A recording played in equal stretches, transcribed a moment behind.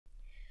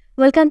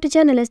Welcome to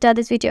channel. Let's start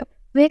this video.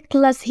 Weight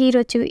Class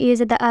Hero 2 is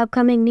the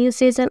upcoming new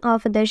season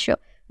of the show,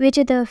 which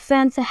the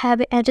fans have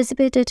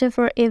anticipated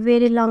for a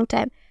very long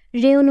time.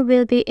 Ryeoun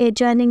will be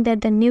joining the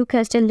new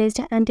cast list,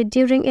 and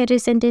during a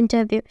recent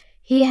interview,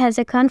 he has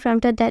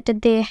confirmed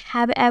that they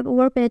have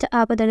wrapped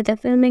up the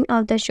filming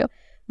of the show.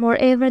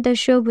 Moreover, the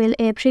show will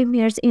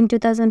premieres in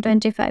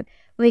 2025.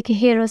 Week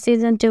Hero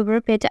Season 2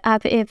 wrapped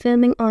up a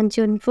filming on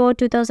June 4,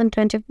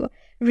 2024.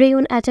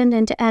 Ryeoun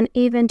attended an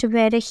event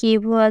where he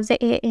was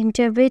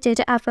interviewed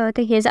about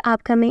his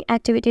upcoming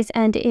activities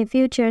and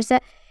future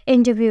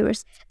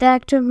interviewers. The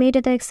actor made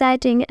the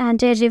exciting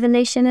and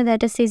revelation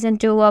that Season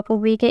 2 of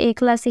Week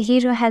Class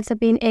Hero has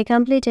been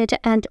completed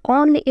and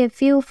only a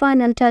few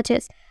final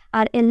touches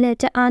are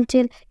left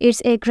until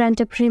its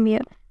grand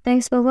premiere.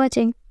 Thanks for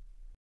watching.